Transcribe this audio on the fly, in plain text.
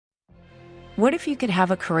What if you could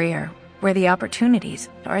have a career where the opportunities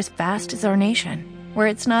are as vast as our nation, where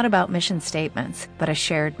it's not about mission statements, but a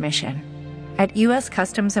shared mission? At U.S.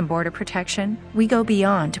 Customs and Border Protection, we go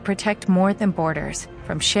beyond to protect more than borders.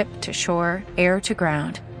 From ship to shore, air to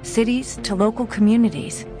ground, cities to local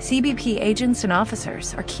communities, CBP agents and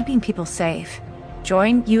officers are keeping people safe.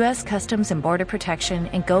 Join U.S. Customs and Border Protection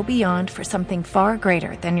and go beyond for something far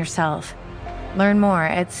greater than yourself. Learn more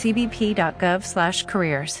at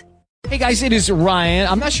cbp.gov/careers. Hey guys, it is Ryan.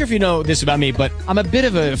 I'm not sure if you know this about me, but I'm a bit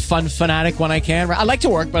of a fun fanatic when I can. I like to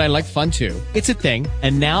work, but I like fun too. It's a thing.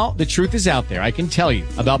 And now the truth is out there. I can tell you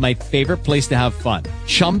about my favorite place to have fun.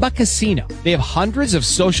 Chumba Casino. They have hundreds of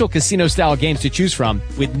social casino style games to choose from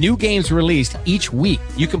with new games released each week.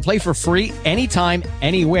 You can play for free anytime,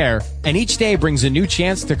 anywhere. And each day brings a new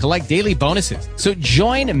chance to collect daily bonuses. So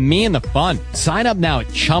join me in the fun. Sign up now at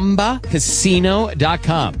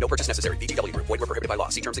ChumbaCasino.com. No purchase necessary. VGW Group. Void where prohibited by law.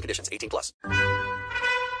 See terms and conditions. 18+.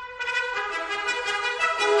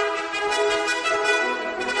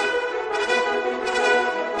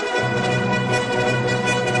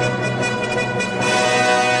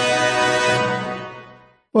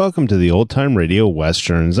 Welcome to the Old Time Radio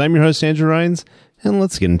Westerns. I'm your host, Andrew Rhynes, and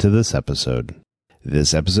let's get into this episode.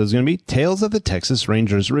 This episode is going to be Tales of the Texas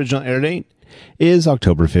Rangers. Original air date is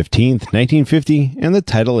October 15th, 1950, and the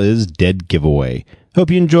title is Dead Giveaway.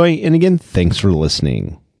 Hope you enjoy, and again, thanks for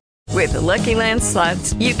listening. With the Lucky Land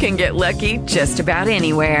Slots, you can get lucky just about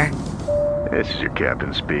anywhere. This is your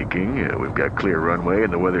captain speaking. We've got clear runway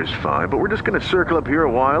and the weather's fine, but we're just going to circle up here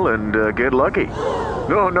a while and get lucky.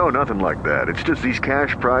 No, nothing like that. It's just these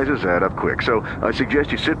cash prizes add up quick. So I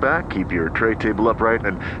suggest you sit back, keep your tray table upright,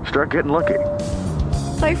 and start getting lucky.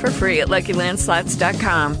 Play for free at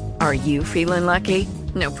LuckyLandSlots.com. Are you feeling lucky?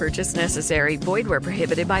 No purchase necessary. Void where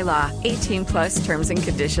prohibited by law. 18+ terms and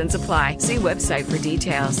conditions apply. See website for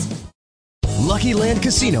details. Lucky Land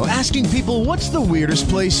Casino, asking people, what's the weirdest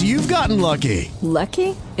place you've gotten lucky?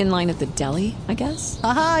 Lucky? In line at the deli, I guess?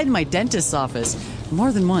 Aha, in my dentist's office.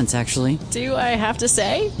 More than once, actually. Do I have to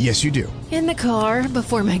say? Yes, you do. In the car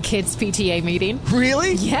before my kids' PTA meeting.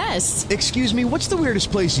 Really? Yes. Excuse me, what's the weirdest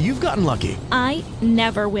place you've gotten lucky? I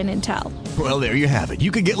never win and tell. Well, there you have it. You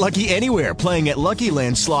can get lucky anywhere, playing at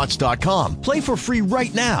LuckyLandSlots.com. Play for free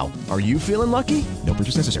right now. Are you feeling lucky? No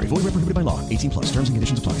purchase necessary. Void where prohibited by law. 18+. Terms and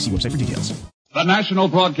conditions apply. See website for details. The National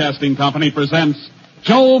Broadcasting Company presents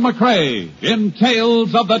Joel McCrea in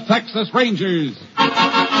Tales of the Texas Rangers.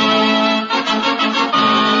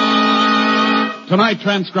 Tonight,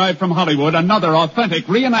 transcribed from Hollywood, another authentic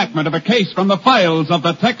reenactment of a case from the files of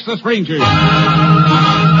the Texas Rangers. Tales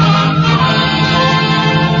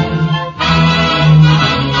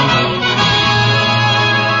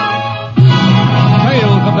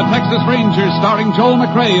of the Texas Rangers, starring Joel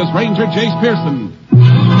McCrea as Ranger Jace Pearson.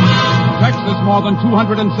 Texas, more than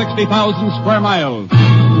 260,000 square miles,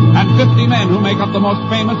 and 50 men who make up the most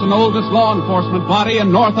famous and oldest law enforcement body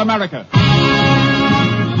in North America.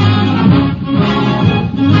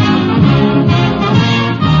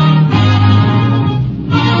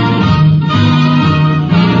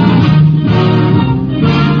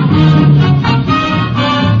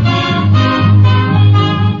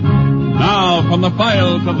 Now, from the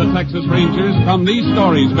files of the Texas Rangers come these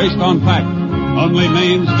stories based on fact. Only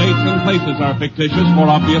names, dates, and places are fictitious for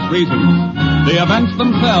obvious reasons. The events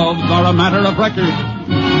themselves are a matter of record.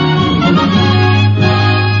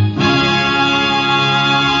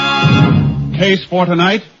 Case for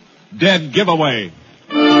tonight, Dead Giveaway.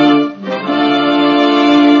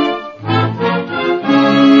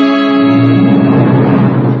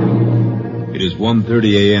 It is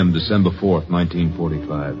 1:30 a.m., December 4th,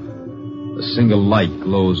 1945. A single light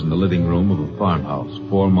glows in the living room of a farmhouse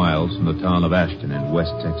 4 miles from the town of Ashton in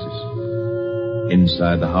West Texas.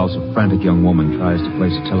 Inside the house, a frantic young woman tries to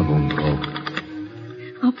place a telephone call.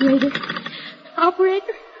 Operator? Oh,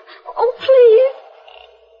 please.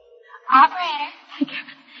 Operator?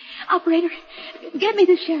 Operator, get me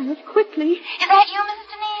the sheriff, quickly. Is that you, Mrs.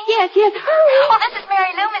 Deneen? Yes, hurry. Oh, this is Mary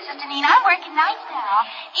Lou, Mrs. Deneen. I'm working nights now.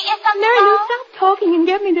 Is something Mary Lou, wrong? stop talking and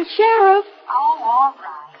get me the sheriff. Oh, all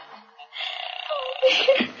right.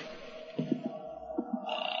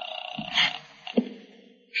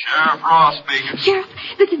 Sheriff Ross speaking. Sheriff,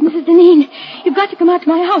 this is Mrs. Deneen. You've got to come out to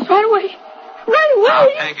my house right away. Right away. Now,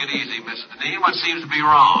 take it easy, Mrs. Deneen. What seems to be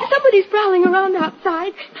wrong? Somebody's prowling around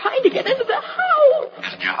outside, trying to get into the house.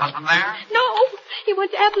 Isn't your husband there? No, he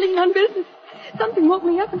went to Abilene on business. Something woke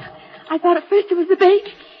me up, and I thought at first it was the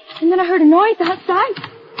bake. And then I heard a noise outside.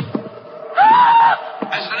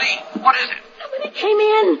 Mrs. Deneen, what is it? Somebody came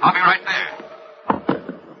in. I'll be right there.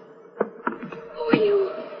 Who are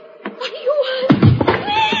you? What do you want?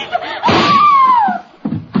 Please!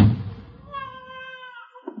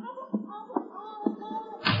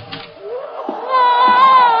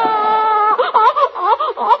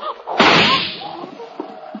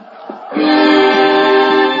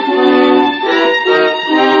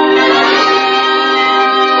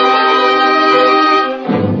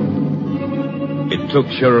 took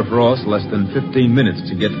Sheriff Ross less than 15 minutes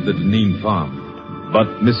to get to the Deneen farm.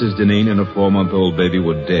 But Mrs. Deneen and her 4-month-old baby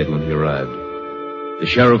were dead when he arrived. The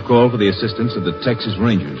sheriff called for the assistance of the Texas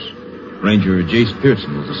Rangers. Ranger Jace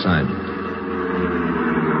Pearson was assigned.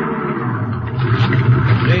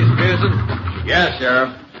 Jace Pearson? Yeah,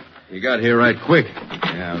 Sheriff. You got here right quick.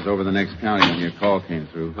 Yeah, I was over the next county when your call came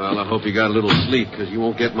through. Well, I hope you got a little sleep, because you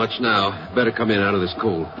won't get much now. Better come in out of this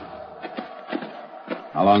cold.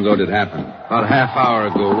 How long ago did it happen? About a half hour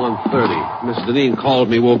ago, 1:30. Miss Deneen called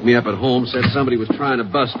me, woke me up at home, said somebody was trying to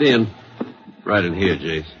bust in. Right in here,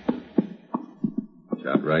 Jace.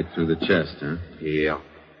 Shot right through the chest, huh? Yeah.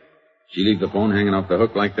 She leave the phone hanging off the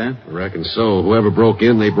hook like that? I reckon so. Whoever broke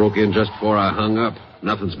in, they broke in just before I hung up.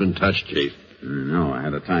 Nothing's been touched, Chief. I know. I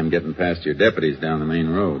had a time getting past your deputies down the main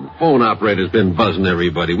road. Phone operator's been buzzing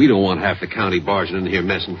everybody. We don't want half the county barging in here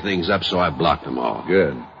messing things up, so I blocked them all.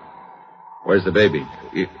 Good. Where's the baby?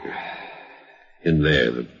 In there,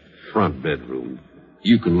 the front bedroom.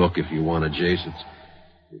 You can look if you want to, Jace. It's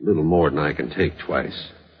a little more than I can take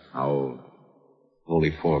twice. How old?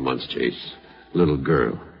 Only 4 months, Jace. Little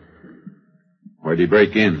girl. Where'd he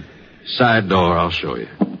break in? Side door, I'll show you.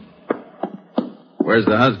 Where's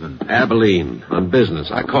the husband? Abilene, on business.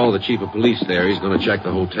 I called the chief of police there. He's going to check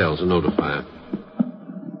the hotels and notify him.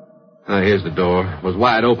 Here's the door. It was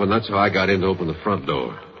wide open. That's how I got in to open the front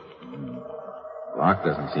door. Lock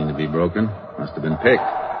doesn't seem to be broken. Must have been picked.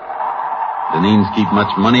 Deneens keep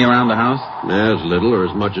much money around the house? As little or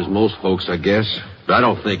as much as most folks, I guess. But I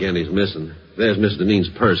don't think any's missing. There's Miss Deneen's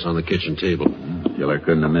purse on the kitchen table. Killer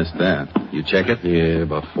couldn't have missed that. You check it? Yeah,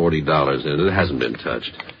 about $40 in it. It hasn't been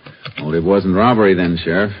touched. Well, it wasn't robbery then,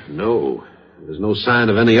 Sheriff. No. There's no sign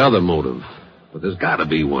of any other motive. But there's got to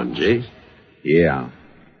be one, Jace. Yeah.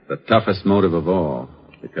 The toughest motive of all.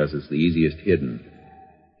 Because it's the easiest hidden.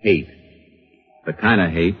 Hate. The kind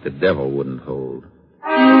of hate the devil wouldn't hold.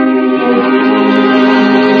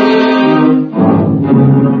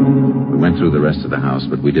 We went through the rest of the house,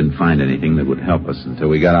 but we didn't find anything that would help us until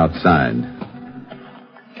we got outside.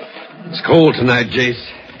 It's cold tonight, Jace.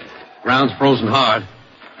 Ground's frozen hard.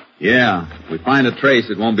 Yeah. If we find a trace,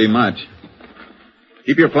 it won't be much.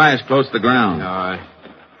 Keep your flash close to the ground. All right.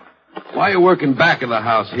 Why are you working back of the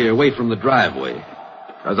house here, away from the driveway?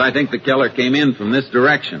 Because I think the killer came in from this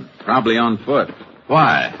direction, probably on foot.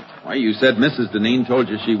 Why? Why, you said Mrs. Deneen told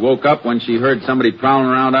you she woke up when she heard somebody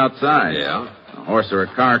prowling around outside. Yeah? A horse or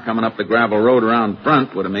a car coming up the gravel road around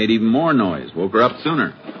front would have made even more noise. Woke her up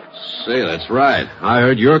sooner. Say, that's right. I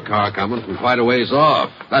heard your car coming from quite a ways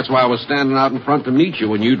off. That's why I was standing out in front to meet you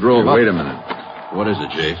when you drove up. Wait a minute. What is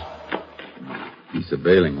it, Jace? Piece of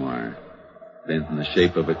baling wire. Bent in the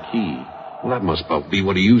shape of a key. Well, that must be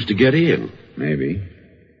what he used to get in. Maybe.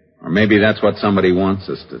 Or maybe that's what somebody wants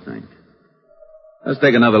us to think. Let's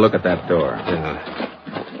take another look at that door. Yeah.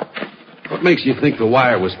 What makes you think the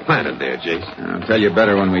wire was planted there, Jace? I'll tell you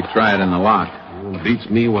better when we try it in the lock. Well, beats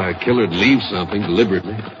me why a killer'd leave something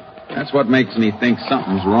deliberately. That's what makes me think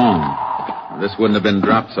something's wrong. This wouldn't have been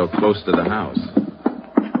dropped so close to the house.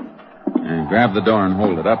 And grab the door and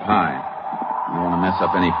hold it up high. You don't want to mess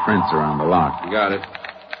up any prints around the lock. You got it.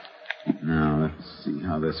 Now, let's see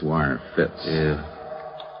how this wire fits. Yeah.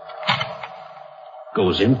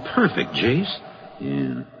 Goes in perfect, Jace.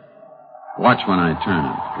 Yeah. Watch when I turn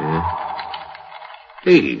it. Yeah.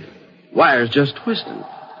 Hey, wire's just twisting.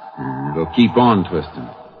 It'll keep on twisting.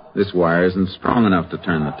 This wire isn't strong enough to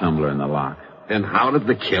turn the tumbler in the lock. Then how did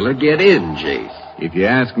the killer get in, Jace? If you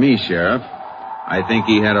ask me, Sheriff, I think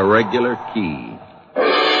he had a regular key.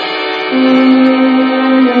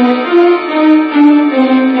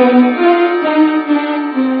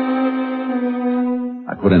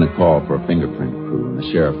 I put in a call for a fingerprint crew, and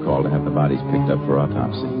the sheriff called to have the bodies picked up for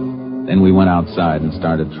autopsy. Then we went outside and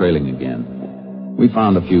started trailing again. We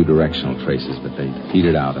found a few directional traces, but they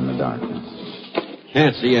petered out in the darkness.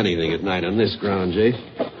 Can't see anything at night on this ground, Jace.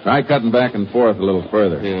 Try cutting back and forth a little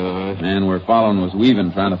further. Yeah, all right. Man we're following was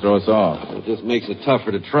weaving, trying to throw us off. It just makes it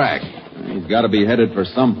tougher to track. He's got to be headed for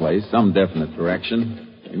someplace, some definite direction.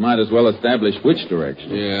 We might as well establish which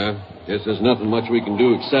direction. Yeah. Guess there's nothing much we can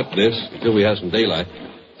do except this, until we have some daylight.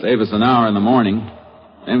 Save us an hour in the morning.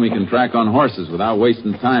 Then we can track on horses without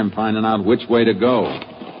wasting time finding out which way to go.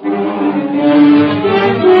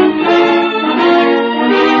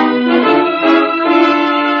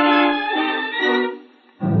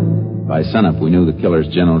 By sunup, we knew the killer's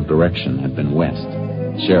general direction had been west.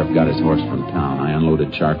 The sheriff got his horse from town. I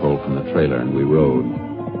unloaded charcoal from the trailer, and we rode.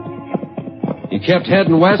 He kept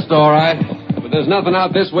heading west, all right. But there's nothing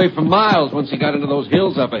out this way for miles once he got into those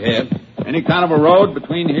hills up ahead. Any kind of a road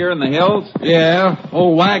between here and the hills? Yeah,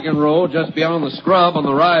 old wagon road just beyond the scrub on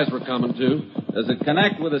the rise we're coming to. Does it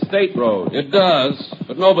connect with a state road? It does,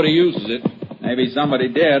 but nobody uses it. Maybe somebody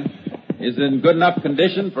did. Is it in good enough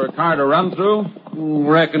condition for a car to run through?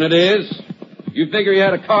 Reckon it is. You figure he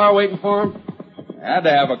had a car waiting for him? Had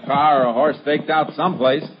to have a car or a horse staked out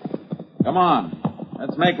someplace. Come on.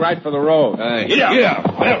 Let's make right for the road.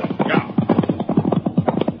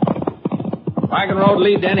 Wagon road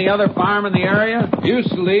lead to any other farm in the area? Used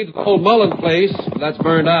to lead to the old Mullen place, but that's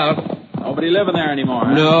burned out. Nobody living there anymore,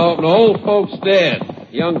 huh? No, the old folks dead.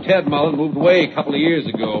 Young Ted Mullen moved away a couple of years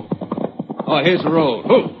ago. Oh, here's the road.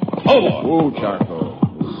 Ooh, charcoal.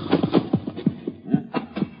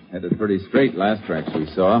 Headed pretty straight last tracks we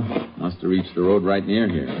saw. Must have reached the road right near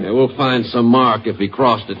here. Yeah, we'll find some mark if he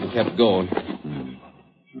crossed it and kept going.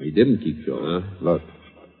 He didn't keep going. Look.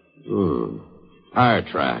 Tire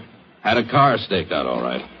track. Had a car staked out all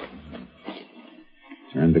right.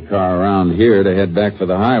 Turned the car around here to head back for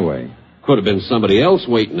the highway. Could have been somebody else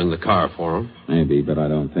waiting in the car for him. Maybe, but I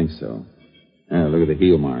don't think so. Yeah, look at the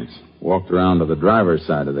heel marks. Walked around to the driver's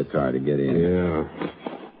side of the car to get in. Yeah.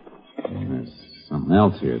 And there's something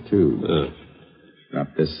else here, too.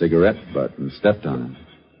 Dropped this cigarette butt and stepped on it.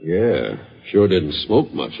 Yeah. Sure didn't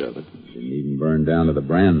smoke much of it. Didn't even burn down to the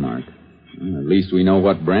brand mark. Well, at least we know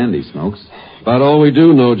what brand he smokes. About all we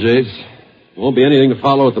do know, Jace. Won't be anything to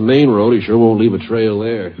follow at the main road. He sure won't leave a trail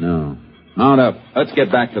there. No. Mount up. Let's get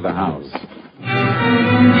back to the house.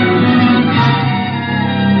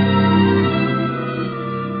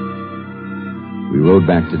 We rode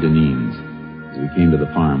back to Deneen's. As we came to the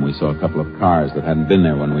farm, we saw a couple of cars that hadn't been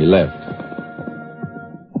there when we left.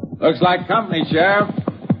 Looks like company, Sheriff.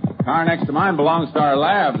 The car next to mine belongs to our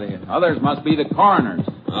lab. The others must be the coroner's.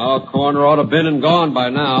 Oh, coroner ought to have been and gone by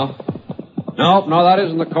now. Nope, no, that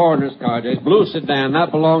isn't the coroner's car, Jace. Blue sedan,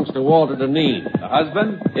 that belongs to Walter Deneen. The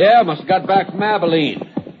husband? Yeah, must have got back from Abilene.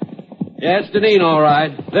 Yeah, it's Deneen, all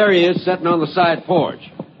right. There he is, sitting on the side porch.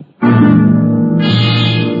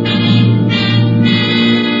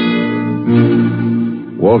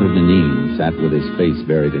 Walter Deneen sat with his face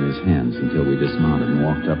buried in his hands until we dismounted and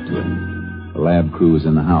walked up to him. The lab crew was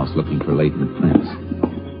in the house looking for latent prints.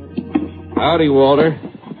 Howdy, Walter.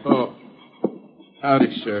 Oh.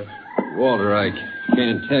 Howdy, Sheriff. Walter, I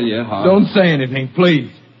can't tell you how... Don't say anything,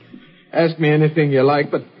 please. Ask me anything you like,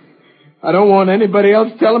 but I don't want anybody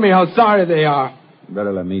else telling me how sorry they are. You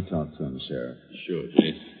better let me talk to him, Sheriff. Sure,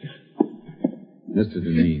 Jace. Mr.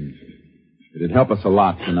 Deneen, it'd help us a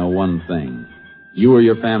lot to know one thing. You or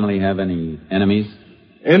your family have any enemies?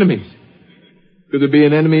 Enemies? Could there be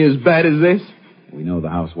an enemy as bad as this? We know the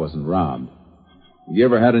house wasn't robbed. Have you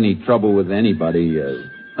ever had any trouble with anybody,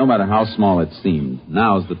 no matter how small it seemed?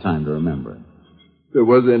 Now's the time to remember. If there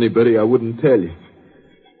was anybody, I wouldn't tell you.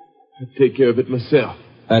 I'd take care of it myself.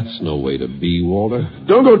 That's no way to be, Walter.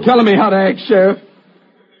 Don't go telling me how to act, Sheriff.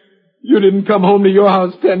 You didn't come home to your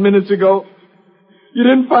house 10 minutes ago. You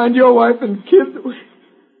didn't find your wife and kids the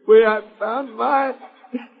way I found mine.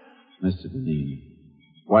 Mr. Deneen,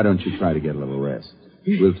 why don't you try to get a little rest?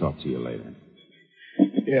 We'll talk to you later.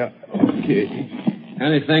 Yeah, okay.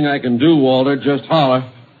 Anything I can do, Walter, just holler.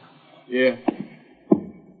 Yeah.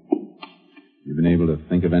 You been able to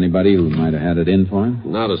think of anybody who might have had it in for him?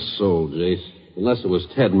 Not a soul, Jace. Unless it was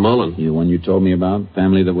Ted Mullen. The one you told me about?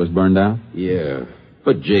 Family that was burned out? Yeah.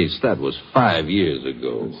 But, Jace, that was 5 years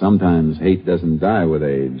ago. But sometimes hate doesn't die with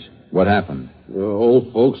age. What happened? Well,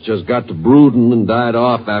 old folks just got to brooding and died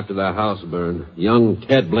off after their house burned. Young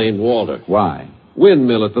Ted blamed Walter. Why?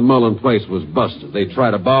 Windmill at the Mullen place was busted. They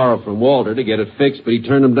tried to borrow from Walter to get it fixed, but he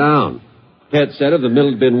turned them down. Ted said if the mill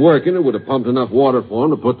had been working, it would have pumped enough water for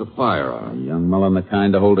him to put the fire on. Young Mullen the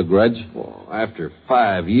kind to hold a grudge? Well, after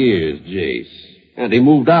 5 years, Jace. And he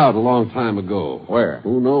moved out a long time ago. Where?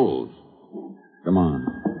 Who knows? Come on.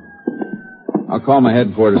 I'll call my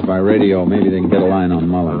headquarters by radio. Maybe they can get a line on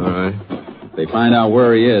Mullen. All right. If they find out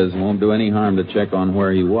where he is, it won't do any harm to check on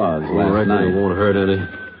where he was last night. It won't hurt any.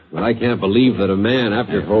 But I can't believe that a man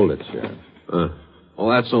after... Hold it, Sheriff. Well,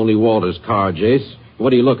 that's only Walter's car, Jace.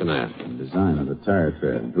 What are you looking at? The design of the tire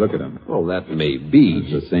tread. Look at him. Oh, that may be.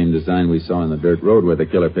 It's the same design we saw in the dirt road where the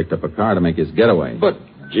killer picked up a car to make his getaway. But,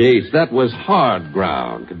 Jace, that was hard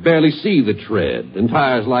ground. Could barely see the tread. And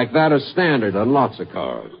tires like that are standard on lots of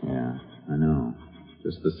cars. Yeah, I know.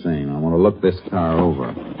 Just the same, I want to look this car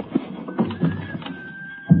over.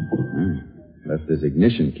 Left his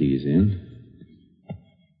ignition keys in.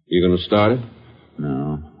 You going to start it?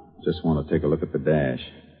 No, just want to take a look at the dash.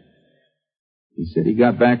 He said he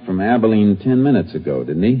got back from Abilene 10 minutes ago,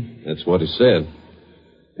 didn't he? That's what he said.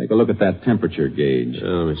 Take a look at that temperature gauge.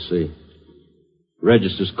 Let me see.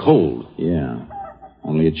 Register's cold. Yeah.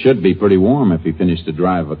 Only it should be pretty warm if he finished the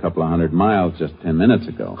drive a couple of 100 miles just 10 minutes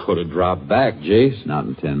ago. Could have dropped back, Jace. Not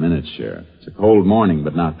in 10 minutes, Sheriff. It's a cold morning,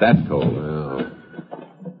 but not that cold. Well,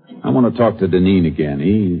 I want to talk to Deneen again.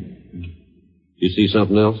 You see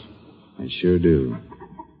something else? I sure do.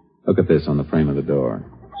 Look at this on the frame of the door.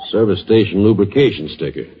 Service station lubrication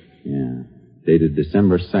sticker. Yeah. Dated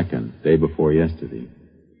December 2nd, day before yesterday.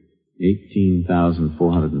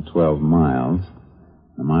 18,412 miles.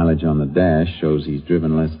 The mileage on the dash shows he's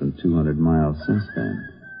driven less than 200 miles since then.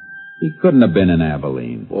 He couldn't have been in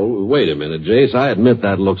Abilene. Well, wait a minute, Jace. I admit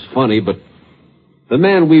that looks funny, but the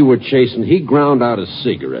man we were chasing, he ground out a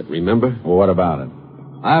cigarette, remember? Well, what about it?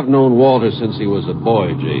 I've known Walter since he was a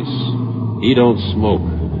boy, Jace. He don't smoke.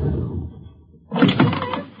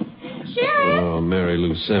 Sheriff! Oh, Mary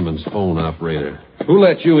Lou Simmons, phone operator. Who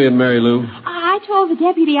let you in, Mary Lou? I told the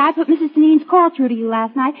deputy I put Mrs. Deneen's call through to you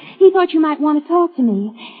last night. He thought you might want to talk to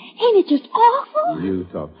me. Ain't it just awful? You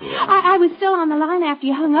talk to her. I was still on the line after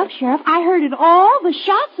you hung up, Sheriff. I heard it all, the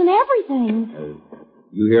shots and everything.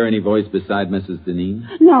 You hear any voice beside Mrs. Deneen?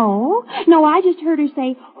 No, I just heard her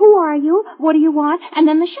say, "Who are you? What do you want?" And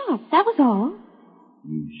then the shots. That was all.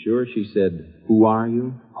 You sure she said, "Who are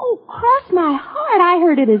you"? Oh, cross my heart, I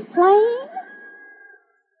heard it as plain.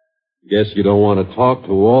 Guess you don't want to talk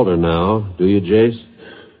to Walter now, do you, Jace?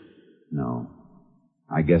 No,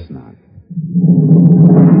 I guess not.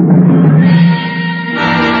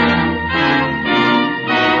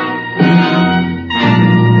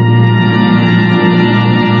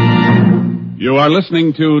 You are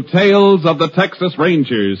listening to Tales of the Texas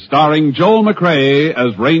Rangers, starring Joel McRae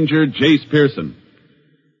as Ranger Jace Pearson.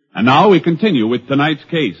 And now we continue with tonight's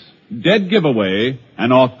case, Dead Giveaway,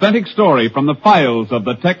 an authentic story from the files of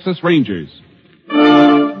the Texas Rangers.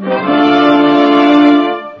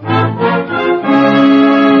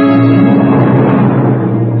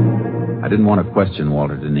 I didn't want to question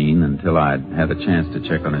Walter Deneen until I'd had a chance to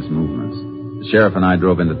check on his movements. The sheriff and I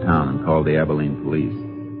drove into town and called the Abilene police.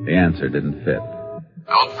 The answer didn't fit.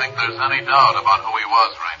 Don't think there's any doubt about who he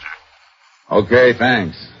was, Ranger. Okay,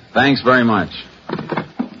 thanks. Thanks very much.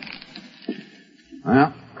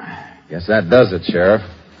 Well, guess that does it, Sheriff.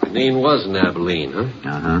 Deneen was in Abilene, huh?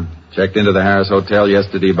 Uh-huh. Checked into the Harris Hotel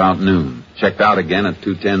yesterday about noon. Checked out again at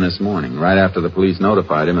 2:10 this morning, right after the police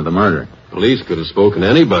notified him of the murder. Police could have spoken to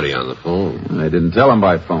anybody on the phone. They didn't tell him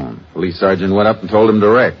by phone. Police sergeant went up and told him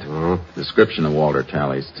direct. Description of Walter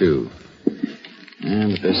tallies, too. Yeah,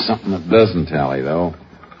 but there's something that doesn't tally, though.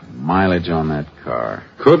 Mileage on that car.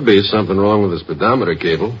 Could be something wrong with the speedometer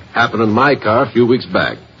cable. Happened in my car a few weeks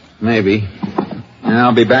back. Maybe. And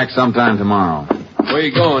I'll be back sometime tomorrow. Where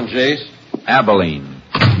you going, Jace? Abilene.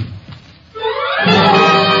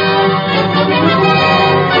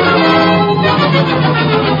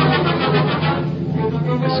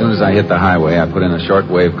 As soon as I hit the highway, I put in a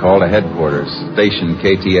shortwave call to headquarters, station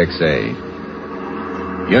KTXA.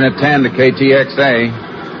 Unit 10 to KTXA.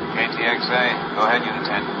 KTXA. Go ahead, Unit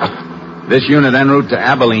 10. This unit en route to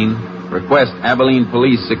Abilene. Request Abilene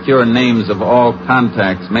police secure names of all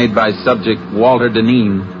contacts made by subject Walter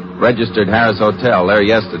Deneen, registered Harris Hotel there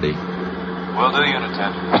yesterday. Will do, Unit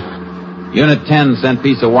 10. Unit 10 sent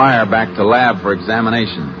piece of wire back to lab for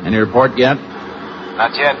examination. Any report yet?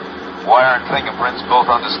 Not yet. Wire and fingerprints both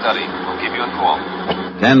under study. We'll keep you informed.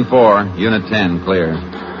 10-4, Unit 10, clear.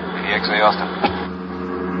 KTXA, Austin.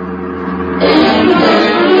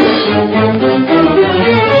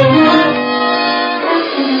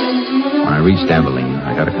 When I reached Abilene,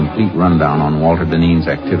 I got a complete rundown on Walter Deneen's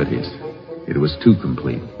activities. It was too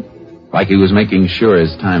complete. Like he was making sure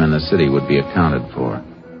his time in the city would be accounted for.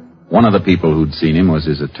 One of the people who'd seen him was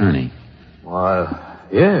his attorney. Why,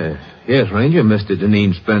 yes, Ranger. Mr.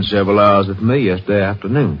 Deneen spent several hours with me yesterday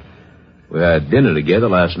afternoon. We had dinner together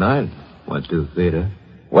last night. Went to the theater.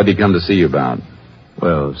 What'd he come to see you about?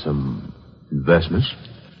 Well, some investments.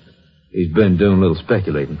 He's been doing a little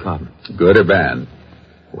speculating, Cotton. Good or bad?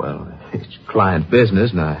 Well, it's client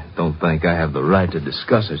business, and I don't think I have the right to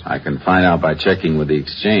discuss it. I can find out by checking with the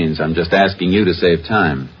exchange. I'm just asking you to save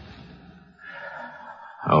time.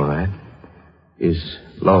 All right. His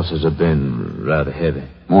losses have been rather heavy.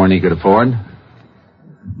 More than he could afford?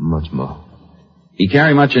 Much more. He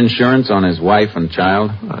carry much insurance on his wife and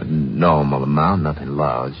child? A normal amount, nothing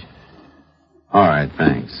large. All right,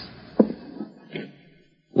 thanks.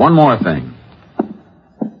 One more thing.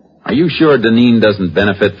 Are you sure Deneen doesn't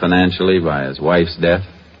benefit financially by his wife's death?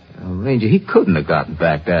 Well, Ranger, he couldn't have gotten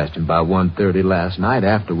back to Ashton by 1:30 last night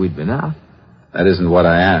after we'd been out. That isn't what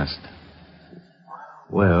I asked.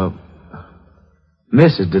 Well,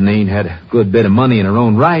 Mrs. Deneen had a good bit of money in her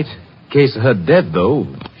own right. In case of her death, though,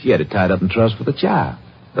 She had it tied up in trust for the child.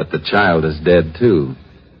 But the child is dead, too.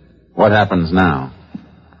 What happens now?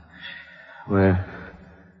 Well,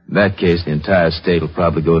 in that case, the entire estate will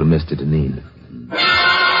probably go to Mr. Deneen.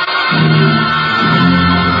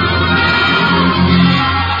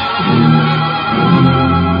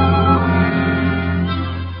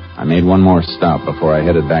 I made one more stop before I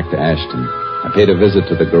headed back to Ashton. I paid a visit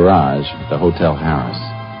to the garage at the Hotel Harris.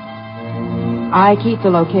 I keep the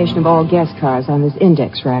location of all guest cars on this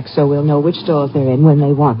index rack so we'll know which stalls they're in when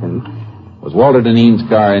they want them. Was Walter Deneen's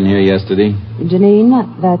car in here yesterday? Deneen?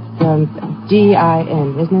 That's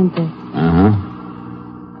D-I-N, isn't it? Uh-huh.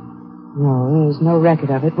 No, there's no record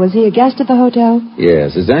of it. Was he a guest at the hotel?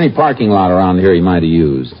 Yes. Is there any parking lot around here he might have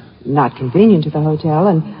used? Not convenient to the hotel,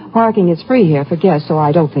 and parking is free here for guests, so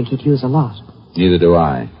I don't think he'd use a lot. Neither do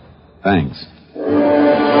I. Thanks.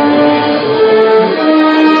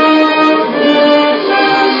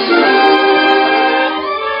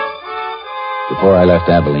 Before I left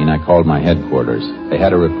Abilene, I called my headquarters. They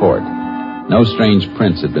had a report. No strange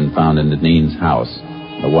prints had been found in Deneen's house.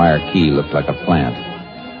 The wire key looked like a plant.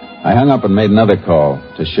 I hung up and made another call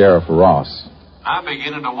to Sheriff Ross. I'm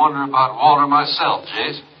beginning to wonder about Walter myself,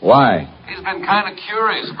 Jace. Why? He's been kind of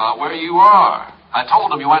curious about where you are. I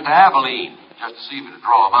told him you went to Abilene, just to see if it'd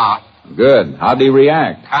draw him out. Good. How'd he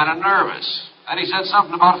react? Kind of nervous. Then he said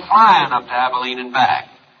something about flying up to Abilene and back.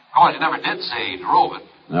 Of course, he never did say he drove it.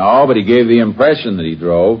 No, but he gave the impression that he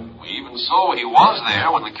drove. Even so, he was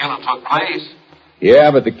there when the killing took place. Yeah,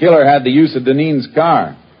 but the killer had the use of Deneen's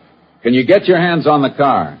car. Can you get your hands on the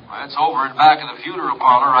car? Well, it's over in back of the funeral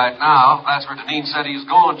parlor right now. That's where Deneen said he was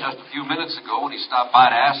going just a few minutes ago when he stopped by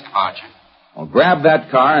to ask about you. Well, grab that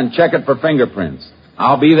car and check it for fingerprints.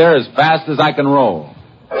 I'll be there as fast as I can roll.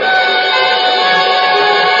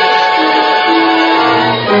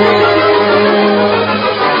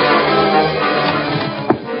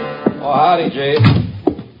 Oh, howdy, Jay.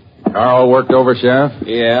 Carl worked over, Sheriff?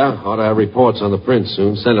 Yeah, ought to have reports on the prints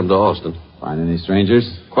soon. Send them to Austin. Find any strangers?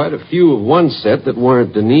 Quite a few of one set that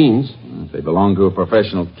weren't Deneen's. If they belong to a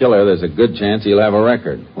professional killer, there's a good chance he'll have a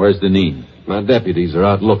record. Where's Deneen? My deputies are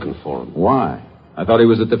out looking for him. Why? I thought he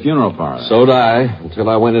was at the funeral parlor. So'd I, until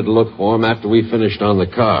I went in to look for him after we finished on the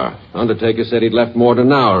car. Undertaker said he'd left more than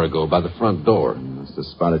an hour ago by the front door. Must have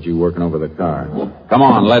spotted you working over the car. Come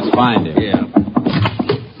on, let's find him. Yeah.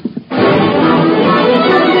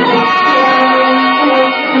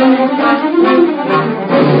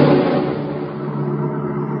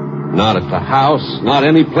 Not at the house, not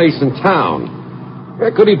any place in town.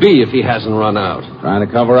 Where could he be if he hasn't run out? Trying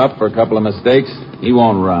to cover up for a couple of mistakes? He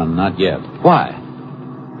won't run, not yet. Why?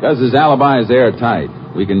 Because his alibi is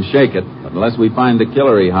airtight. We can shake it, but unless we find the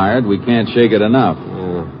killer he hired, we can't shake it enough.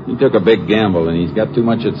 He took a big gamble, and he's got too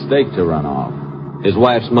much at stake to run off. His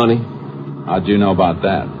wife's money? How'd you know about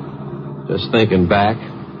that? Just thinking back.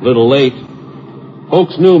 Little late.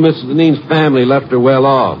 Folks knew Mrs. Deneen's family left her well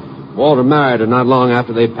off. Walter married her not long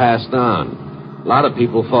after they passed on. A lot of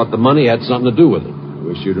people thought the money had something to do with it.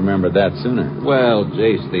 Wish you'd remembered that sooner. Well,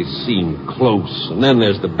 Jace, they seemed close. And then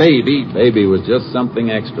there's the baby. Baby was just something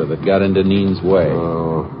extra that got in Deneen's way.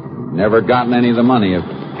 Oh. Never gotten any of the money.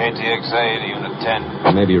 KTXA to Unit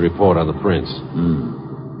 10. Maybe a report on the prints.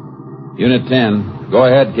 Unit 10. Go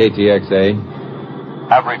ahead, KTXA.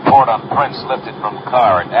 Have report on prints lifted from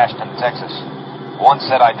car in Ashton, Texas. One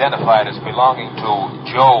set identified as belonging to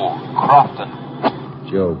Joe Crofton.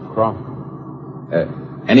 Joe Crofton.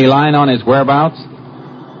 Any line on his whereabouts?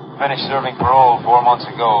 Finished serving parole 4 months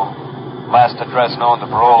ago. Last address known to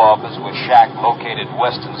parole office was shack located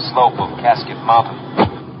western slope of Casket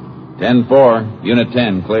Mountain. 10-4. Unit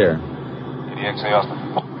 10, clear. KTXA Austin.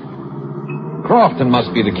 Crofton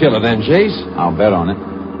must be the killer then, Jace. I'll bet on it.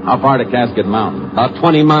 How far to Casket Mountain? About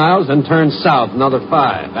 20 miles, then turn south another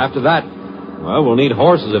 5. After that, well, we'll need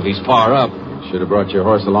horses if he's far up. Should have brought your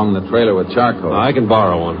horse along the trailer with charcoal. I can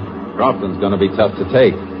borrow one. Crofton's going to be tough to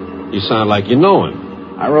take. You sound like you know him.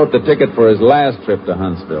 I wrote the ticket for his last trip to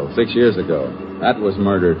Huntsville 6 years ago. That was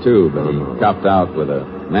murder, too, but he copped out with a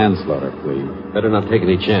manslaughter plea. Better not take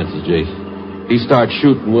any chances, Jace. If he starts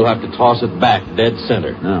shooting, we'll have to toss it back dead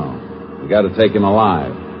center. No. We got to take him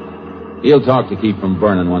alive. He'll talk to keep from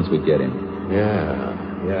burning once we get him.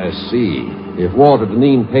 Yeah, I see. If Walter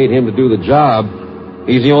Deneen paid him to do the job,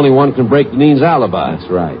 he's the only one who can break Deneen's alibi.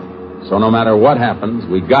 That's right. So no matter what happens,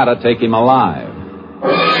 we gotta take him alive.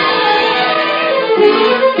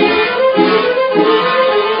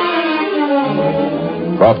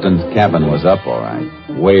 Crofton's cabin was up all right.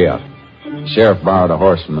 Way up. The sheriff borrowed a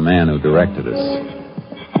horse from the man who directed us.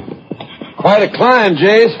 Quite a climb,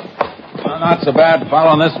 Jace. Well, not so bad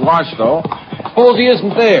following this wash, though. Suppose he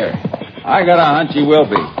isn't there. I got a hunch he will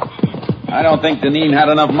be. I don't think Deneen had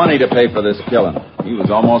enough money to pay for this killing. He was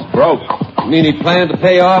almost broke. You mean he planned to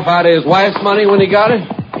pay off out of his wife's money when he got it?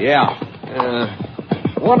 Yeah.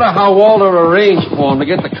 Wonder how Walter arranged for him to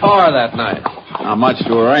get the car that night. Not much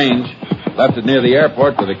to arrange. Left it near the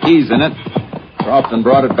airport with the keys in it. Crofton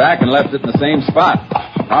brought it back and left it in the same spot.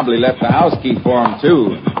 Probably left the house key for him,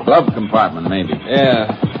 too. Glove compartment, maybe. Yeah.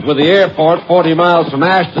 With the airport 40 miles from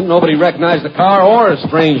Ashton, nobody recognized the car or a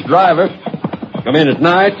strange driver. Come in at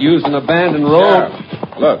night, used an abandoned road.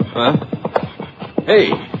 Sheriff, look. Huh?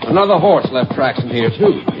 Hey, another horse left tracks in here,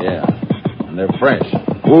 too. Yeah. And they're fresh.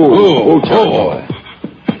 Ooh, boy.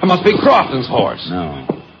 That must be Crofton's horse. No.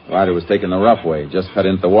 Ryder was taking the rough way. Just cut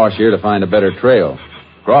into the wash here to find a better trail.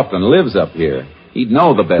 Crofton lives up here. He'd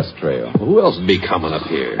know the best trail. Who else would be coming up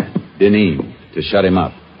here? Deneen, to shut him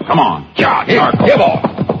up. Come on. Yeah, here, boy.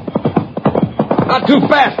 Not too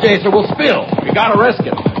fast, Jace, or we'll spill. We gotta risk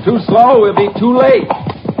it. Too slow, we'll be too late.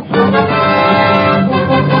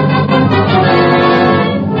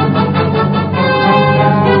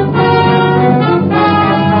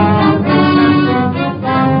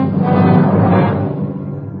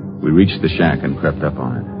 We reached the shack and crept up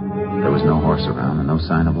on it. There was no horse around and no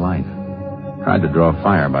sign of life. Tried to draw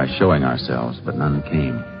fire by showing ourselves, but none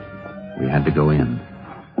came. We had to go in.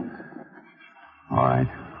 All right.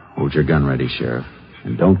 Hold your gun ready, Sheriff.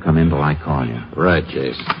 And don't come in till I call you. Right,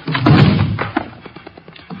 Jace.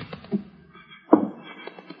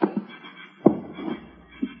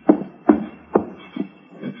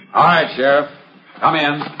 All right, Sheriff. Come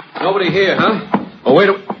in. Nobody here, huh? Oh, wait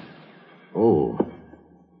a... Oh.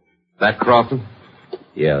 That Crofton?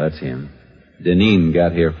 Yeah, that's him. Deneen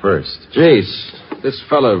got here first. Jace, this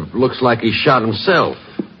fella looks like he shot himself.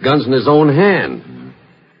 Gun's in his own hand.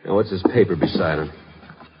 Now, what's his paper beside him?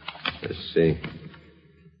 Let's see.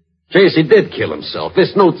 Jace, he did kill himself.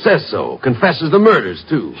 This note says so. Confesses the murders,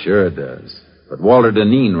 too. Sure it does. But Walter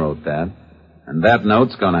Deneen wrote that. And that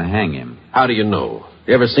note's gonna hang him. How do you know?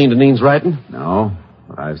 You ever seen Deneen's writing? No,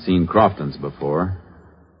 but I've seen Crofton's before.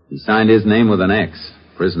 He signed his name with an X.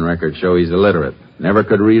 Prison records show he's illiterate. Never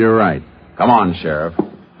could read or write. Come on, Sheriff.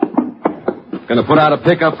 Gonna put out a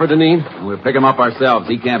pickup for Deneen? We'll pick him up ourselves.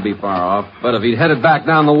 He can't be far off. But if he'd headed back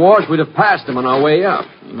down the wash, we'd have passed him on our way up.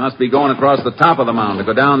 He must be going across the top of the mountain to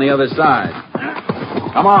go down the other side.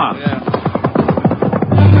 Come on. Yeah.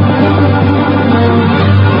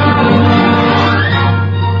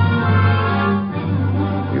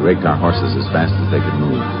 We raked our horses as fast as they could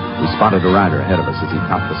move. We spotted a rider ahead of us as he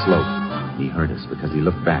topped the slope. He heard us because he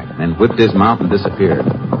looked back, then whipped his mount and disappeared.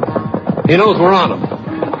 He knows we're on him.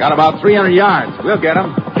 Got about 300 yards. We'll get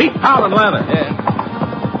him. Keep pounding leather. Yeah.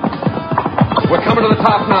 We're coming to the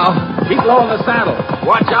top now. Keep low in the saddle.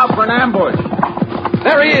 Watch out for an ambush.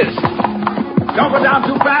 There he is. Don't go down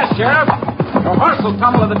too fast, Sheriff. Your horse will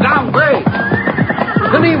tumble in the downgrade.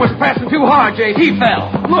 Deneen was pressing too hard, Jake. He fell.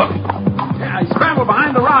 Look. Yeah, he scrambled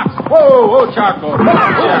behind the rocks. Whoa, Charcoal. Come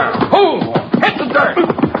on, Sheriff. Who? Hit the dirt.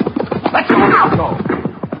 Let's go now, go.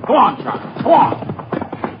 Go on, Charcoal. Go on.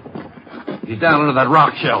 He's down under that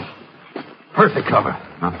rock shelf. Perfect cover.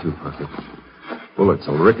 Not too perfect. Bullets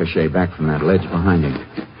will ricochet back from that ledge behind him.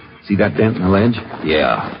 See that dent in the ledge?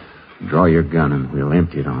 Yeah. Draw your gun and we'll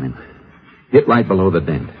empty it on him. Hit right below the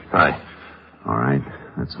dent. Right. All right.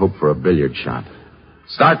 Let's hope for a billiard shot.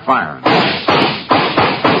 Start firing. I'm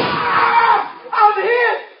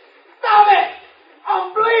hit! Stop it!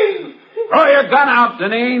 I'm bleeding! Throw your gun out,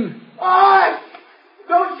 Deneen. All right.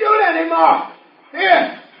 Don't shoot anymore.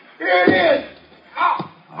 Here it is.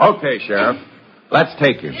 Okay, Sheriff. Let's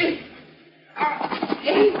take you. I'm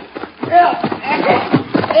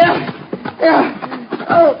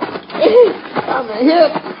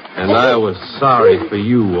hit. And I was sorry for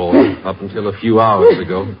you, Walter, up until a few hours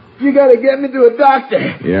ago. You gotta get me to a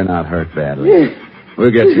doctor. You're not hurt badly.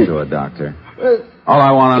 We'll get you to a doctor. All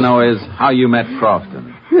I want to know is how you met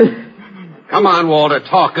Crofton. Come on, Walter,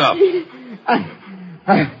 talk up.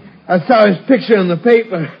 I saw his picture in the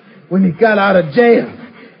paper when he got out of jail.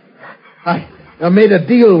 I made a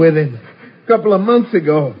deal with him a couple of months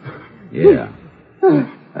ago. Yeah.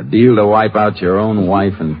 A deal to wipe out your own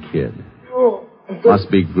wife and kid.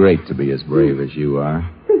 Must be great to be as brave as you are.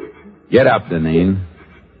 Get up, Deneen.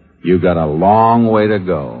 You got a long way to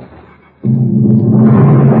go.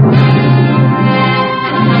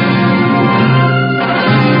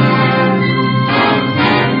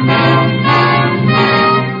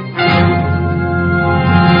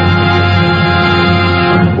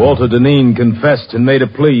 Walter Deneen confessed and made a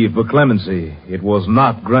plea for clemency. It was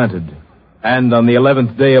not granted. And on the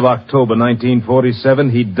 11th day of October, 1947,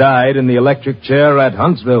 he died in the electric chair at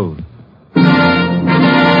Huntsville.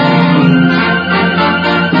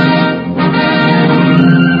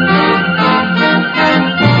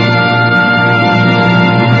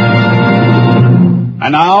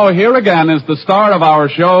 And now, here again is the star of our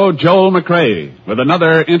show, Joel McCrea, with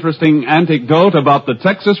another interesting anecdote about the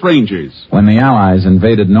Texas Rangers. When the Allies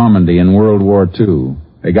invaded Normandy in World War II,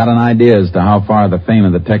 they got an idea as to how far the fame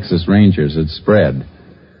of the Texas Rangers had spread.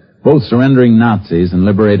 Both surrendering Nazis and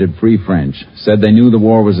liberated Free French said they knew the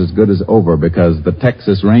war was as good as over because the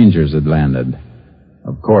Texas Rangers had landed.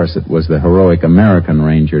 Of course, it was the heroic American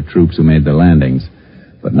Ranger troops who made the landings.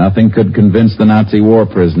 But nothing could convince the Nazi war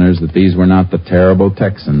prisoners that these were not the terrible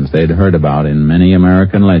Texans they'd heard about in many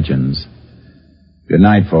American legends. Good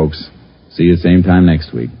night, folks. See you same time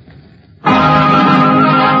next week. Next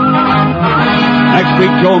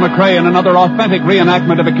week, Joel McCrea in another authentic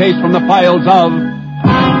reenactment of a case from the files of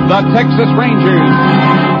the Texas Rangers.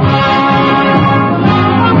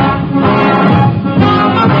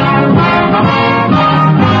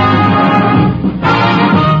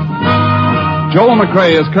 Joel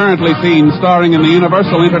McCrea is currently seen starring in the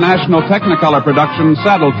Universal International Technicolor production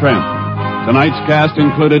Saddle Tramp. Tonight's cast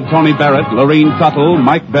included Tony Barrett, Lorene Tuttle,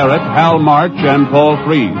 Mike Barrett, Hal March, and Paul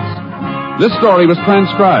Frees. This story was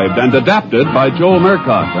transcribed and adapted by Joel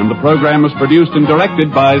Murcott, and the program was produced and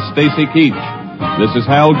directed by Stacy Keach. This is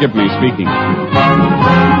Hal Gibney speaking.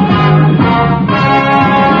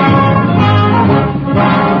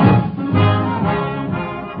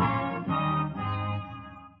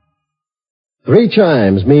 3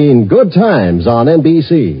 chimes mean good times on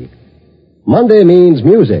NBC. Monday means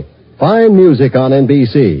music, fine music on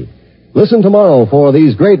NBC. Listen tomorrow for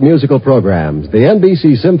these great musical programs, the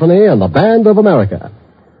NBC Symphony and the Band of America.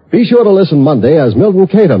 Be sure to listen Monday as Milton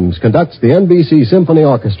Katims conducts the NBC Symphony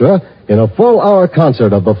Orchestra in a full-hour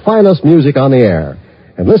concert of the finest music on the air.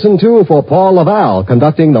 And listen, too, for Paul Laval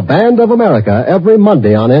conducting the Band of America every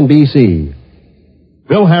Monday on NBC.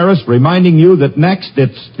 Bill Harris reminding you that next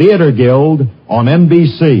it's Theater Guild on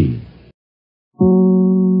NBC.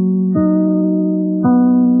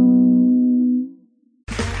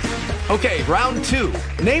 Okay, round 2.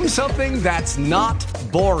 Name something that's not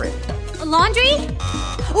boring. A laundry?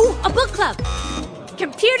 Ooh, a book club.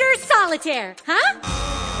 Computer solitaire, huh?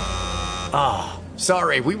 Ah, oh,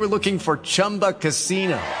 sorry, we were looking for Chumba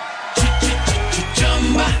Casino.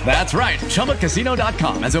 That's right.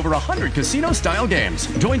 ChumbaCasino.com has over 100 casino-style games.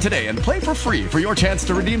 Join today and play for free for your chance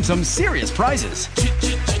to redeem some serious prizes.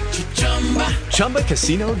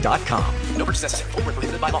 ChumbaCasino.com. No purchase necessary. Void where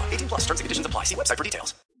prohibited by law. 18 plus. Terms and conditions apply. See website for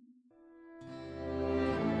details.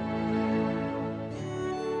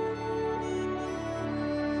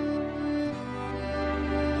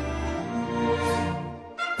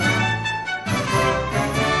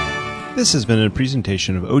 This has been a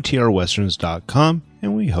presentation of OTRWesterns.com,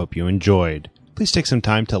 and we hope you enjoyed. Please take some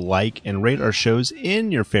time to like and rate our shows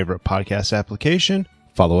in your favorite podcast application.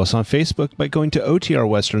 Follow us on Facebook by going to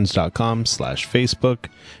OTRWesterns.com/Facebook.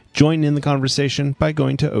 Join in the conversation by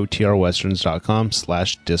going to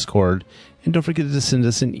OTRWesterns.com/Discord. And don't forget to send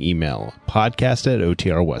us an email,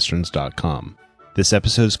 podcast@OTRWesterns.com. This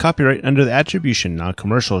episode is copyright under the Attribution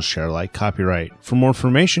Non-Commercial Share Alike copyright. For more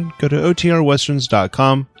information, go to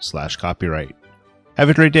OTRWesterns.com/copyright. Have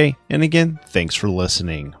a great day, and again, thanks for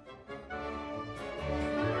listening.